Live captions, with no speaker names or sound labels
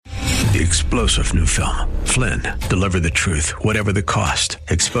The explosive new film, Flynn, deliver the truth, whatever the cost.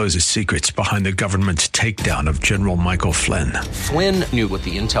 Exposes secrets behind the government's takedown of General Michael Flynn. Flynn knew what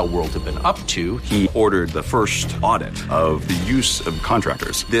the intel world had been up to. He ordered the first audit of the use of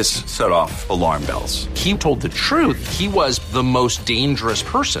contractors. This set off alarm bells. He told the truth. He was the most dangerous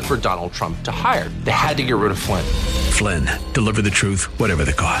person for Donald Trump to hire. They had to get rid of Flynn. Flynn, deliver the truth, whatever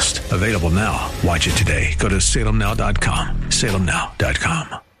the cost. Available now. Watch it today. Go to salemnow.com.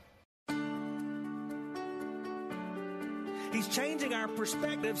 salemnow.com. He's changing our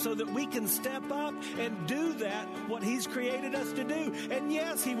perspective so that we can step up and do that, what He's created us to do. And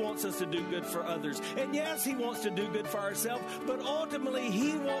yes, He wants us to do good for others. And yes, He wants to do good for ourselves. But ultimately,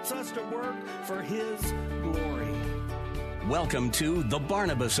 He wants us to work for His glory. Welcome to The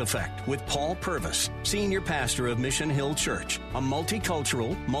Barnabas Effect with Paul Purvis, Senior Pastor of Mission Hill Church, a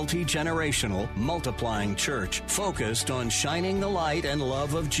multicultural, multi-generational, multiplying church focused on shining the light and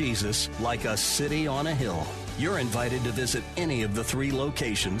love of Jesus like a city on a hill. You're invited to visit any of the 3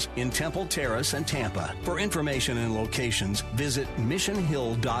 locations in Temple Terrace and Tampa. For information and locations, visit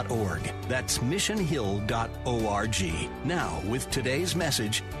missionhill.org. That's missionhill.org. Now, with today's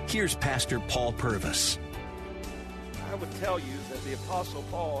message, here's Pastor Paul Purvis. I would tell you that the Apostle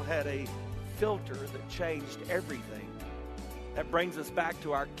Paul had a filter that changed everything. That brings us back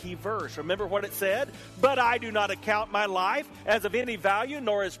to our key verse. Remember what it said? But I do not account my life as of any value,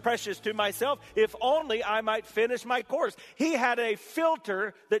 nor as precious to myself, if only I might finish my course. He had a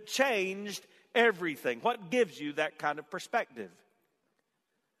filter that changed everything. What gives you that kind of perspective?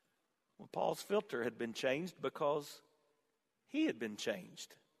 Well, Paul's filter had been changed because he had been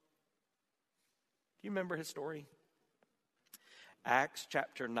changed. Do you remember his story? Acts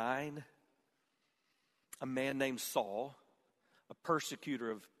chapter 9, a man named Saul, a persecutor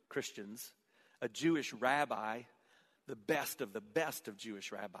of Christians, a Jewish rabbi, the best of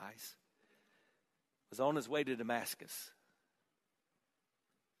Jewish rabbis, was on his way to Damascus.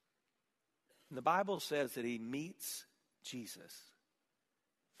 And the Bible says that he meets Jesus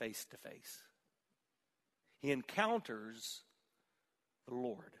face to face. He encounters the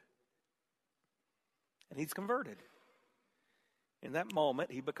Lord. And he's converted. In that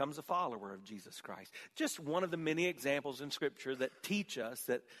moment, he becomes a follower of Jesus Christ. Just one of the many examples in Scripture that teach us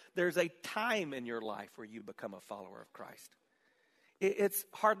that there's a time in your life where you become a follower of Christ. It's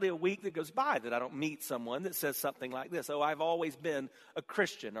hardly a week that goes by that I don't meet someone that says something like this. Oh, I've always been a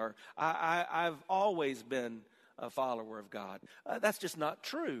Christian, or I've always been a follower of God. That's just not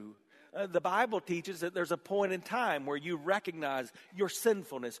true. The Bible teaches that there's a point in time where you recognize your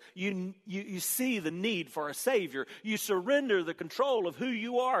sinfulness. You see the need for a Savior. You surrender the control of who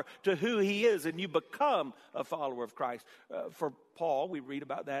you are to who He is, and you become a follower of Christ. For Paul, we read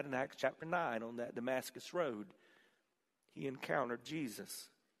about that in Acts chapter 9 on that Damascus road. He encountered Jesus.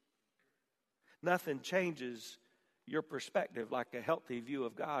 Nothing changes your perspective like a healthy view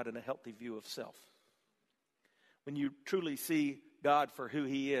of God and a healthy view of self. When you truly see God for who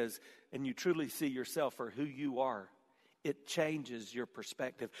He is, and you truly see yourself for who you are, it changes your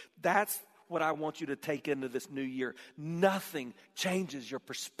perspective. That's what I want you to take into this new year. Nothing changes your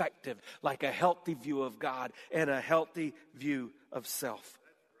perspective like a healthy view of God and a healthy view of self.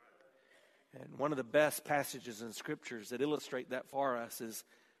 And one of the best passages in Scriptures that illustrate that for us is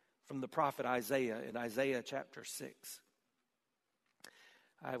from the prophet Isaiah in Isaiah chapter 6.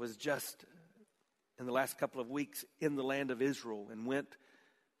 I was just in the last couple of weeks in the land of Israel and went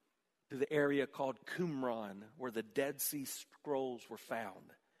to the area called Qumran, where the Dead Sea Scrolls were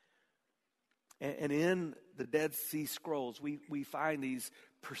found. And in the Dead Sea Scrolls, we find these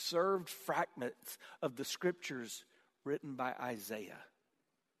preserved fragments of the Scriptures written by Isaiah,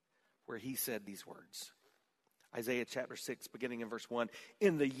 where he said these words. Isaiah chapter 6, beginning in verse 1.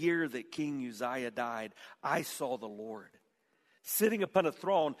 In the year that King Uzziah died, I saw the Lord sitting upon a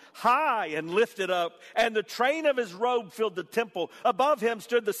throne, high and lifted up, and the train of his robe filled the temple. Above him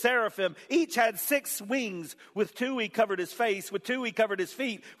stood the seraphim. Each had 6 wings. With 2 he covered his face, with 2 he covered his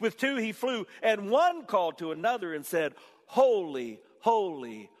feet, with 2 he flew. And one called to another and said, Holy,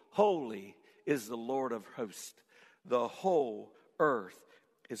 holy, holy is the Lord of hosts. The whole earth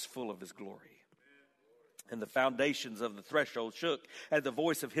is full of His glory. And the foundations of the threshold shook at the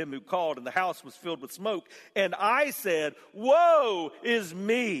voice of him who called, and the house was filled with smoke. And I said, Woe is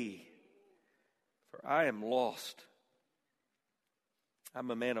me, for I am lost.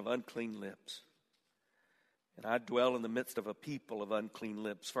 I'm a man of unclean lips, and I dwell in the midst of a people of unclean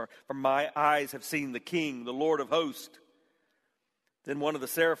lips. For my eyes have seen the King, the Lord of hosts. Then one of the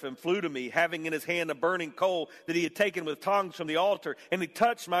seraphim flew to me, having in his hand a burning coal that he had taken with tongs from the altar. And he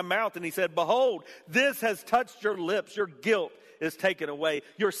touched my mouth, and he said, Behold, this has touched your lips. Your guilt is taken away.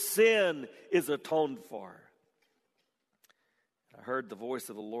 Your sin is atoned for. I heard the voice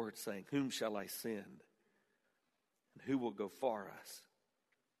of the Lord saying, whom shall I send? And who will go for us?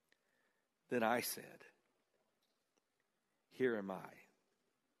 Then I said, here am I.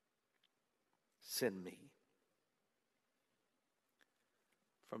 Send me.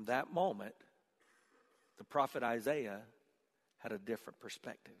 From that moment, the prophet Isaiah had a different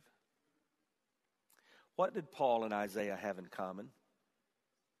perspective. What did Paul and Isaiah have in common?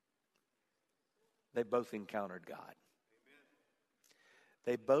 They both encountered God.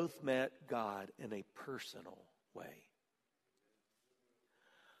 They both met God in a personal way.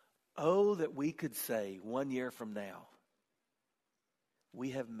 Oh, that we could say 1 year from now,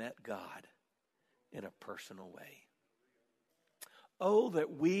 we have met God in a personal way. Oh,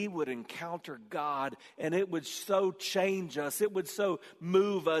 that we would encounter God and it would so change us. It would so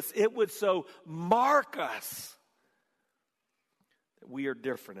move us. It would so mark us that we are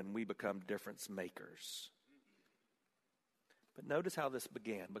different and we become difference makers. But notice how this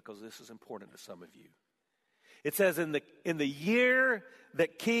began, because this is important to some of you. It says in the year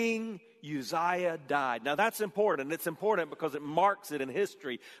that King Uzziah died. Now that's important. It's important because it marks it in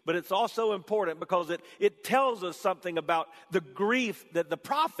history. But it's also important because it tells us something about the grief that the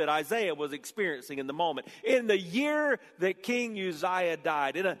prophet Isaiah was experiencing in the moment. In the year that King Uzziah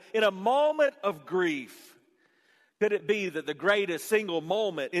died, in a moment of grief, could it be that the greatest single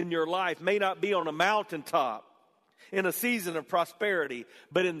moment in your life may not be on a mountaintop, in a season of prosperity,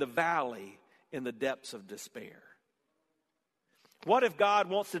 but in the valley, in the depths of despair? What if God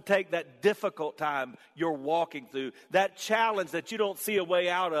wants to take that difficult time you're walking through, that challenge that you don't see a way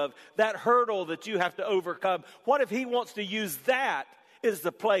out of, that hurdle that you have to overcome? What if He wants to use that as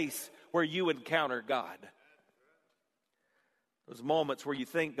the place where you encounter God? Those moments where you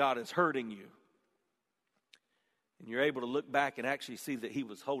think God is hurting you, and you're able to look back and actually see that He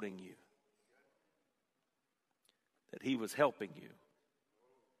was holding you, that He was helping you.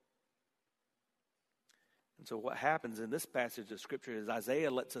 And so what happens in this passage of Scripture is Isaiah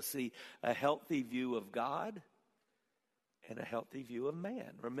lets us see a healthy view of God and a healthy view of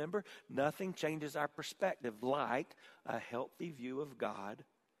man. Remember, nothing changes our perspective like a healthy view of God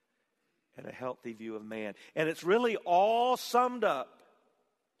and a healthy view of man. And it's really all summed up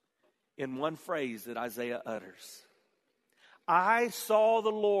in one phrase that Isaiah utters. I saw the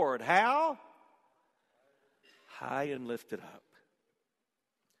Lord. How? High and lifted up.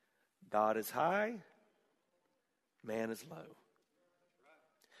 God is high, man is low.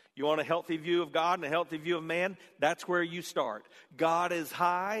 You want a healthy view of God and a healthy view of man? That's where you start. God is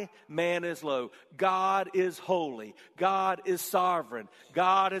high, man is low. God is holy. God is sovereign.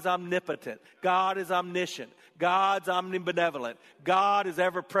 God is omnipotent. God is omniscient. God's omnibenevolent. God is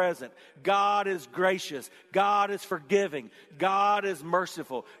ever present. God is gracious. God is forgiving. God is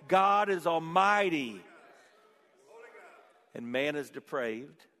merciful. God is almighty. And man is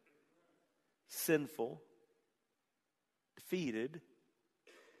depraved, sinful, defeated,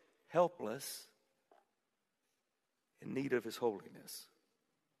 helpless, in need of His holiness.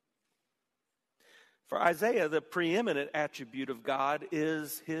 For Isaiah, the preeminent attribute of God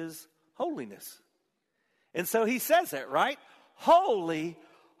is His holiness. And so he says it, right? Holy,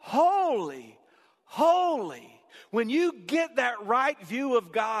 holy, holy. When you get that right view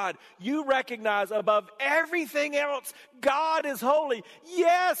of God, you recognize above everything else, God is holy.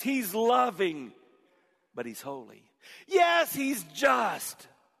 Yes, He's loving, but He's holy. Yes, He's just,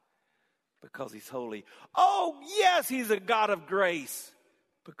 because He's holy. Oh, yes, He's a God of grace,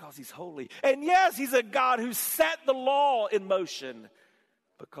 because He's holy. And yes, He's a God who set the law in motion,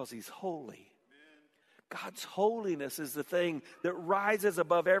 because He's holy. God's holiness is the thing that rises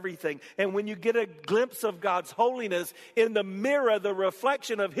above everything. And when you get a glimpse of God's holiness in the mirror, the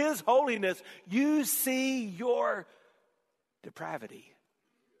reflection of His holiness, you see your depravity.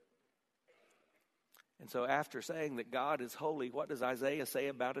 And so after saying that God is holy, what does Isaiah say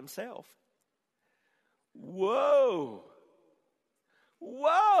about himself? Woe!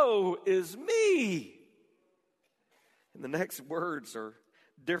 Woe is me! And the next words are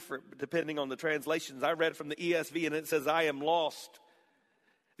different depending on the translations. I read from the ESV and it says, I am lost.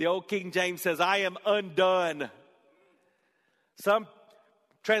 The old King James says, I am undone. Some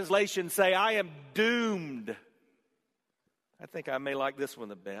translations say, I am doomed. I think I may like this one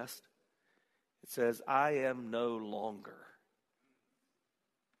the best. It says, I am no longer.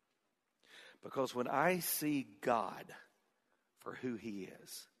 Because when I see God for who He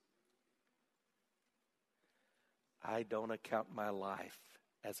is, I don't account my life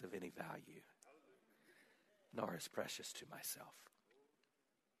as of any value, nor as precious to myself.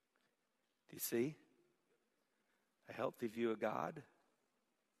 Do you see? a healthy view of God,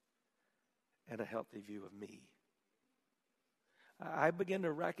 and a healthy view of me. I begin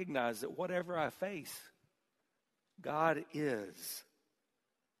to recognize that whatever I face, God is,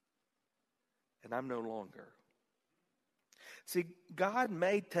 and I'm no longer. See, God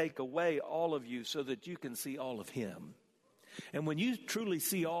may take away all of you so that you can see all of Him. And when you truly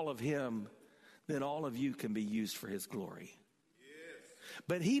see all of Him, then all of you can be used for His glory. Yes.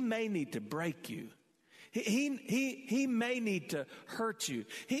 But He may need to break you. He may need to hurt you.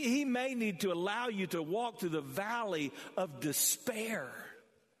 He may need to allow you to walk through the valley of despair.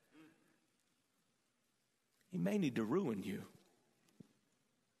 He may need to ruin you.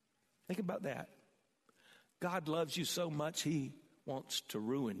 Think about that. God loves you so much, He wants to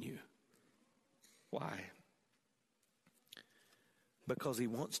ruin you. Why? Because He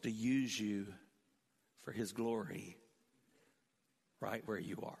wants to use you for His glory right where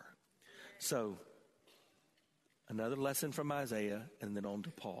you are. So, another lesson from Isaiah and then on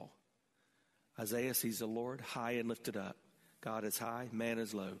to Paul. Isaiah sees the Lord high and lifted up. God is high, man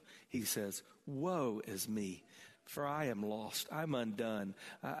is low. He says, woe is me, for I am lost. I'm undone.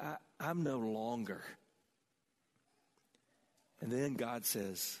 I'm no longer. And then God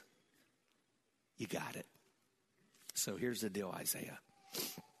says, you got it. So here's the deal, Isaiah.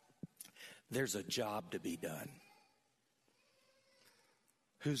 There's a job to be done.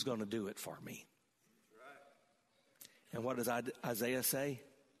 Who's going to do it for me? And what does Isaiah say?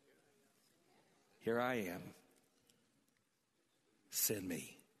 Here I am. Send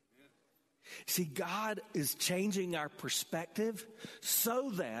me. See, God is changing our perspective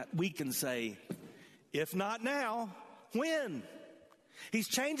so that we can say, if not now, when? He's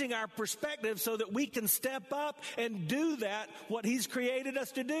changing our perspective so that we can step up and do that, what He's created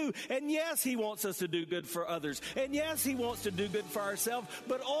us to do. And yes, He wants us to do good for others. And yes, He wants to do good for ourselves.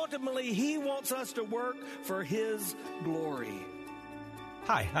 But ultimately, He wants us to work for His glory.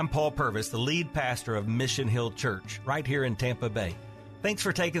 Hi, I'm Paul Purvis, the lead pastor of Mission Hill Church, right here in Tampa Bay. Thanks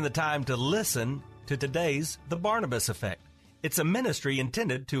for taking the time to listen to today's The Barnabas Effect. It's a ministry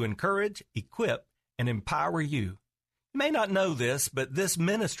intended to encourage, equip, and empower you. You may not know this, but this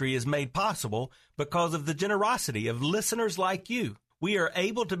ministry is made possible because of the generosity of listeners like you. We are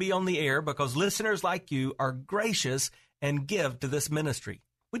able to be on the air because listeners like you are gracious and give to this ministry.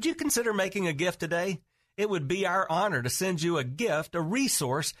 Would you consider making a gift today? It would be our honor to send you a gift, a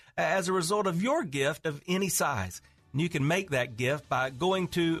resource, as a result of your gift of any size. And you can make that gift by going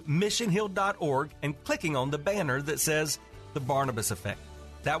to missionhill.org and clicking on the banner that says The Barnabas Effect.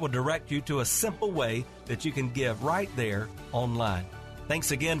 That will direct you to a simple way that you can give right there online. Thanks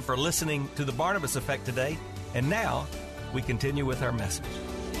again for listening to The Barnabas Effect today. And now, we continue with our message.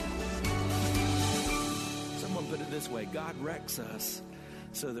 Someone put it this way, God wrecks us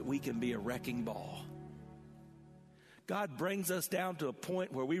so that we can be a wrecking ball. God brings us down to a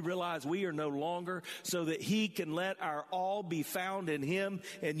point where we realize we are no longer, so that He can let our all be found in Him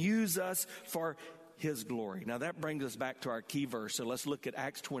and use us for His glory. Now that brings us back to our key verse. So let's look at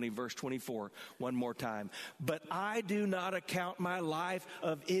Acts 20, verse 24 one more time. But I do not account my life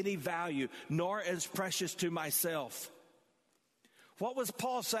of any value, nor as precious to myself. What was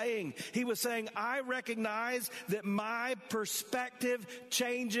Paul saying? He was saying, I recognize that my perspective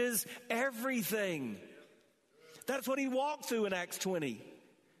changes everything. That's what he walked through in Acts 20.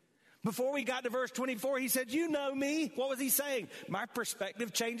 Before we got to verse 24, he said, you know me. What was he saying? My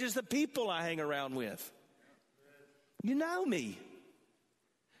perspective changes the people I hang around with. You know me.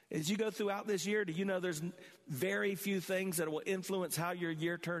 As you go throughout this year, do you know there's very few things that will influence how your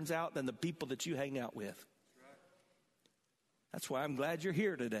year turns out than the people that you hang out with? That's why I'm glad you're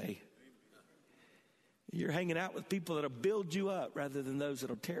here today. You're hanging out with people that'll build you up rather than those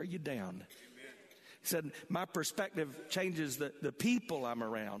that'll tear you down. He said, my perspective changes the people I'm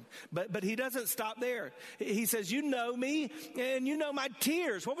around. But he doesn't stop there. He says, you know me and you know my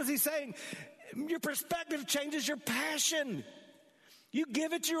tears. What was he saying? Your perspective changes your passion. You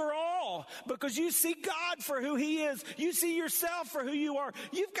give it your all because you see God for who He is. You see yourself for who you are.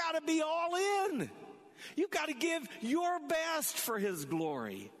 You've got to be all in. You've got to give your best for His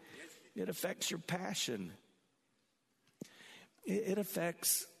glory. It affects your passion. It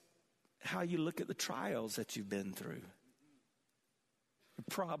affects how you look at the trials that you've been through, your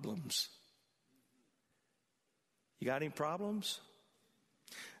problems. You got any problems?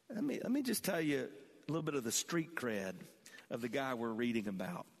 Let me just tell you a little bit of the street cred of the guy we're reading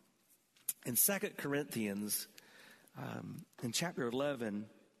about. In 2 Corinthians, in chapter 11,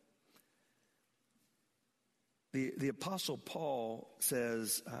 the Apostle Paul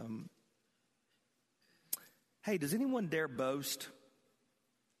says, hey, does anyone dare boast?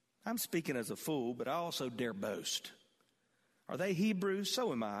 I'm speaking as a fool, but I also dare boast. Are they Hebrews?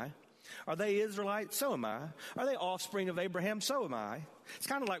 So am I. Are they Israelites? So am I. Are they offspring of Abraham? So am I. It's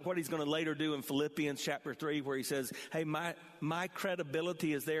kind of like what he's going to later do in Philippians chapter 3, where he says, hey, my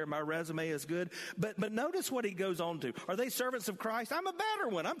credibility is there. My resume is good. But notice what he goes on to. Are they servants of Christ? I'm a better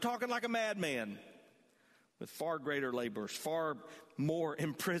one. I'm talking like a madman. With far greater labors, far more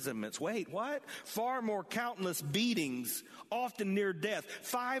imprisonments. Wait, what? Far more countless beatings, often near death.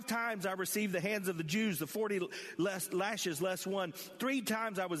 5 times I received the hands of the Jews, the 40 lashes less one. 3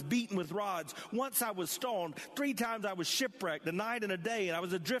 times I was beaten with rods. Once I was stoned. 3 times I was shipwrecked, a night and a day, and I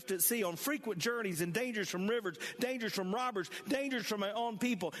was adrift at sea on frequent journeys and dangers from rivers, dangers from robbers, dangers from my own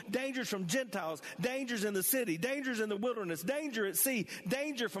people, dangers from Gentiles, dangers in the city, dangers in the wilderness, danger at sea,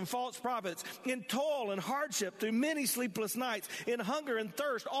 danger from false prophets, in toil and hardship through many sleepless nights, in hunger and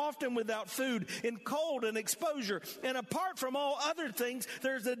thirst, often without food, in cold and exposure. And apart from all other things,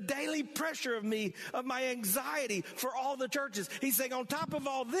 there's a daily pressure of my anxiety for all the churches. He's saying, on top of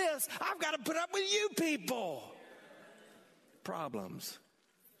all this, I've got to put up with you people. Problems.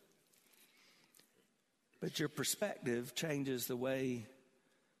 But your perspective changes the way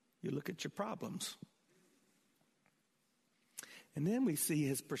you look at your problems. And then we see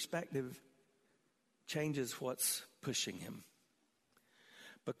his perspective changes what's pushing him.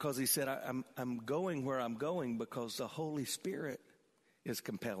 Because he said, I'm going where I'm going because the Holy Spirit is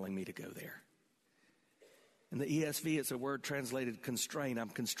compelling me to go there. In the ESV, it's a word translated constrained. I'm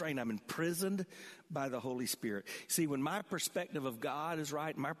constrained. I'm imprisoned by the Holy Spirit. See, when my perspective of God is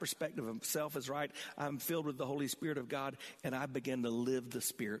right, my perspective of self is right, I'm filled with the Holy Spirit of God, and I begin to live the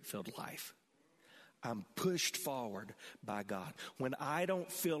Spirit-filled life. I'm pushed forward by God. When I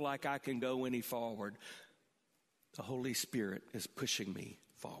don't feel like I can go any forward, the Holy Spirit is pushing me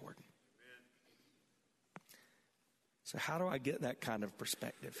forward. So how do I get that kind of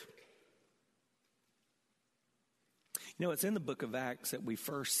perspective? You know, it's in the book of Acts that we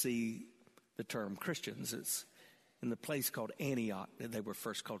first see the term Christians. It's in the place called Antioch that they were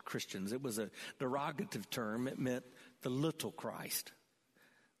first called Christians. It was a derogative term. It meant the little Christ.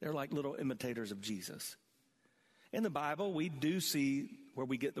 They're like little imitators of Jesus. In the Bible, we do see where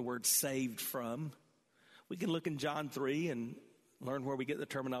we get the word saved from. We can look in John 3 and learn where we get the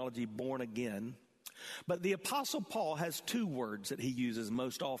terminology born again. But the Apostle Paul has 2 words that he uses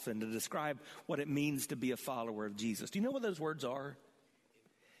most often to describe what it means to be a follower of Jesus. Do you know what those words are?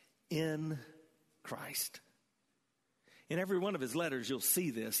 In Christ. In every one of his letters, you'll see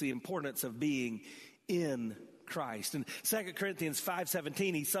this, the importance of being in Christ. In 2 Corinthians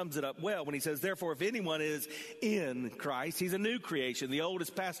 5:17, he sums it up well when he says, therefore, if anyone is in Christ, he's a new creation. The old has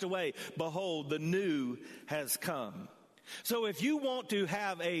passed away. Behold, the new has come. So if you want to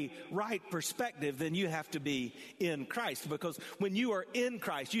have a right perspective, then you have to be in Christ. Because when you are in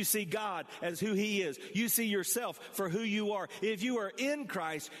Christ, you see God as who he is. You see yourself for who you are. If you are in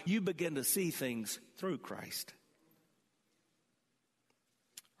Christ, you begin to see things through Christ.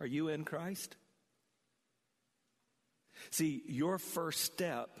 Are you in Christ? See, your first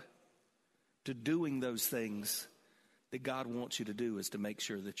step to doing those things that God wants you to do is to make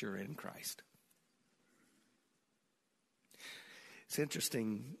sure that you're in Christ. It's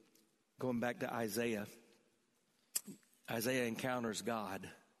interesting, going back to Isaiah. Isaiah encounters God.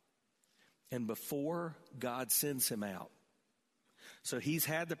 And before God sends him out, so he's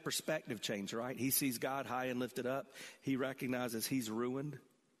had the perspective change, right? He sees God high and lifted up. He recognizes he's ruined.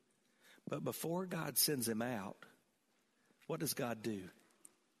 But before God sends him out, what does God do?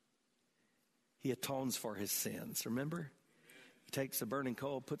 He atones for his sins. Remember? He takes the burning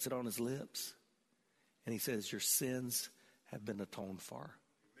coal, puts it on his lips, and he says, your sins have been atoned for.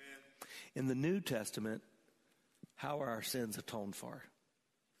 Amen. In the New Testament, how are our sins atoned for?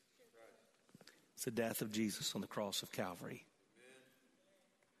 It's the death of Jesus on the cross of Calvary. Amen.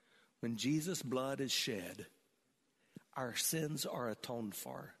 When Jesus' blood is shed, our sins are atoned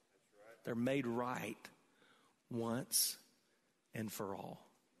for. Right. They're made right once and for all.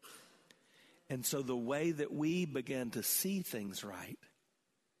 And so the way that we begin to see things right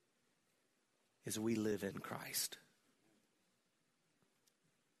is we live in Christ.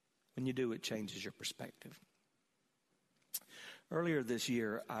 When you do, it changes your perspective. Earlier this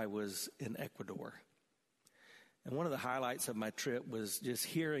year, I was in Ecuador. And one of the highlights of my trip was just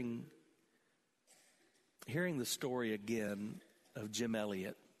hearing the story again of Jim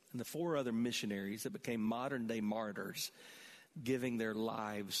Elliot and the 4 other missionaries that became modern-day martyrs, giving their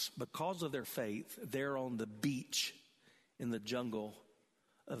lives because of their faith there on the beach in the jungle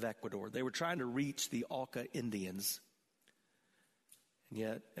of Ecuador. They were trying to reach the Auca Indians. And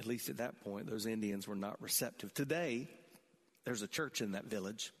yet, at least at that point, those Indians were not receptive. Today, there's a church in that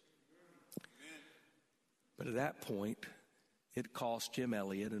village. But at that point, it cost Jim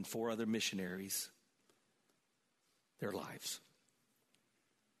Elliot and 4 other missionaries their lives.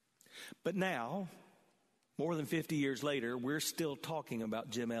 But now, more than 50 years later, we're still talking about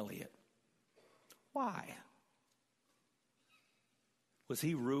Jim Elliot. Why? Was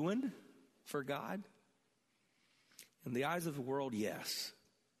he ruined for God? In the eyes of the world, yes.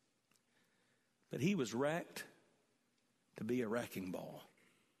 But he was wrecked to be a wrecking ball.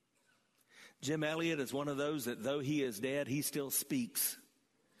 Jim Elliot is one of those that though he is dead, he still speaks.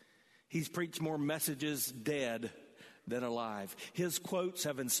 He's preached more messages dead than alive. His quotes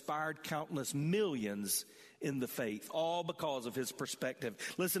have inspired countless millions in the faith, all because of his perspective.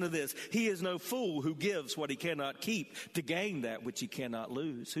 Listen to this. He is no fool who gives what he cannot keep to gain that which he cannot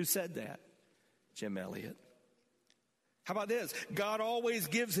lose. Who said that? Jim Elliot. How about this? God always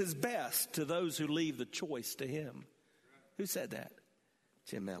gives his best to those who leave the choice to him. Who said that?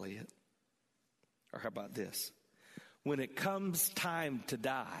 Jim Elliot. Or how about this? When it comes time to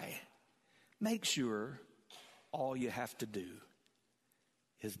die, make sure all you have to do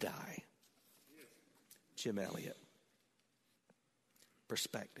is die. Jim Elliot.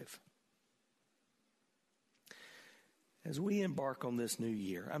 Perspective. As we embark on this new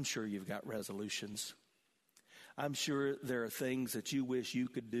year, I'm sure you've got resolutions. I'm sure there are things that you wish you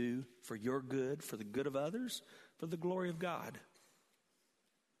could do for your good, for the good of others, for the glory of God.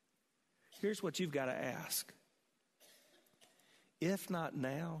 Here's what you've got to ask. If not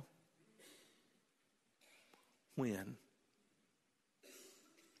now, when?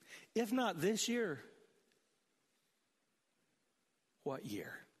 If not this year, what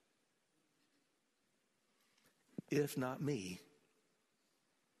year? If not me,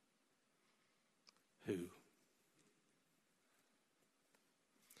 who?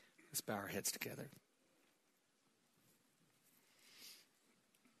 Let's bow our heads together.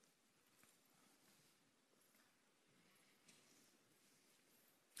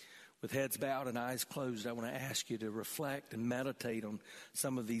 With heads bowed and eyes closed, I want to ask you to reflect and meditate on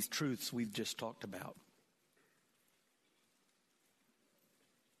some of these truths we've just talked about.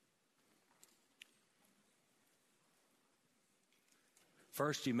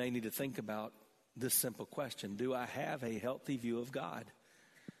 First, you may need to think about this simple question. Do I have a healthy view of God?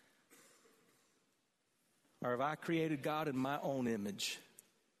 Or have I created God in my own image?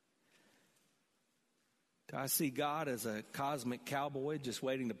 Do I see God as a cosmic cowboy just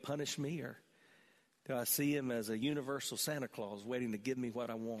waiting to punish me? Or do I see him as a universal Santa Claus waiting to give me what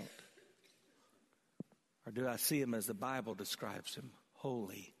I want? Or do I see him as the Bible describes him?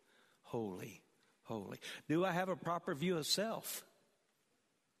 Holy, holy, holy. Do I have a proper view of self?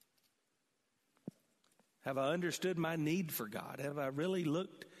 Have I understood my need for God? Have I really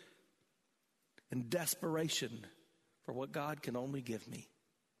looked in desperation for what God can only give me?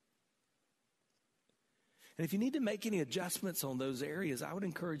 And if you need to make any adjustments on those areas, I would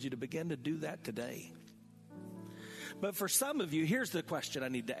encourage you to begin to do that today. But for some of you, here's the question I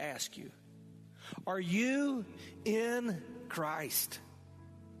need to ask you. Are you in Christ?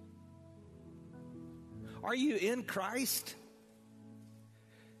 Are you in Christ?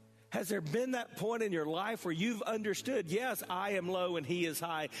 Has there been that point in your life where you've understood, yes, I am low and he is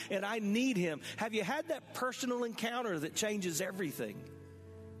high, and I need him? Have you had that personal encounter that changes everything?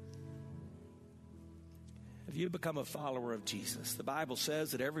 Have you become a follower of Jesus? The Bible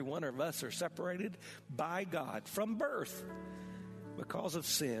says that every one of us are separated by God from birth because of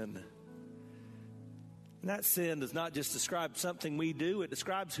sin. And that sin does not just describe something we do, it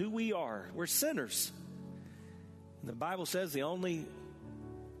describes who we are. We're sinners. And the Bible says the only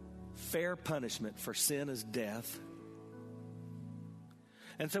fair punishment for sin is death.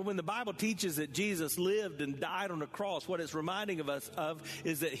 And so when the Bible teaches that Jesus lived and died on a cross, what it's reminding of us of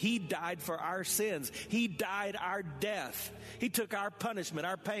is that he died for our sins. He died our death. He took our punishment,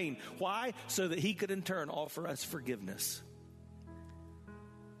 our pain. Why? So that he could in turn offer us forgiveness.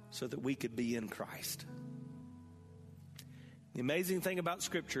 So that we could be in Christ. The amazing thing about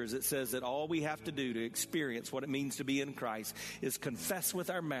Scripture is it says that all we have to do to experience what it means to be in Christ is confess with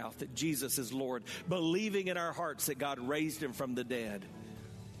our mouth that Jesus is Lord, believing in our hearts that God raised him from the dead,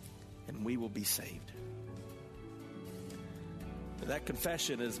 and we will be saved. But that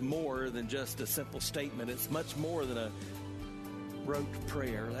confession is more than just a simple statement. It's much more than a rote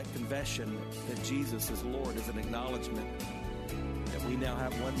prayer. That confession that Jesus is Lord is an acknowledgement that we now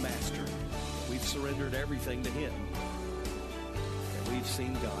have one master. We've surrendered everything to him. We've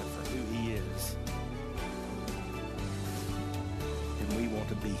seen God for who he is. And we want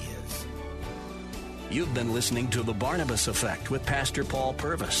to be his. You've been listening to The Barnabas Effect with Pastor Paul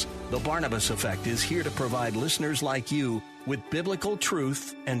Purvis. The Barnabas Effect is here to provide listeners like you with biblical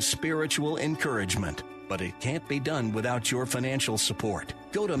truth and spiritual encouragement. but it can't be done without your financial support.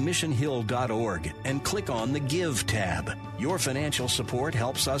 Go to missionhill.org and click on the Give tab. Your financial support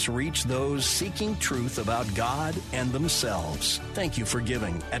helps us reach those seeking truth about God and themselves. Thank you for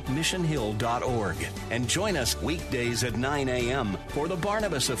giving at missionhill.org. And join us weekdays at 9 a.m. for The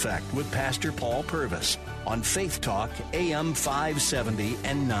Barnabas Effect with Pastor Paul Purvis on Faith Talk AM 570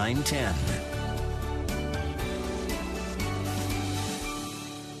 and 910.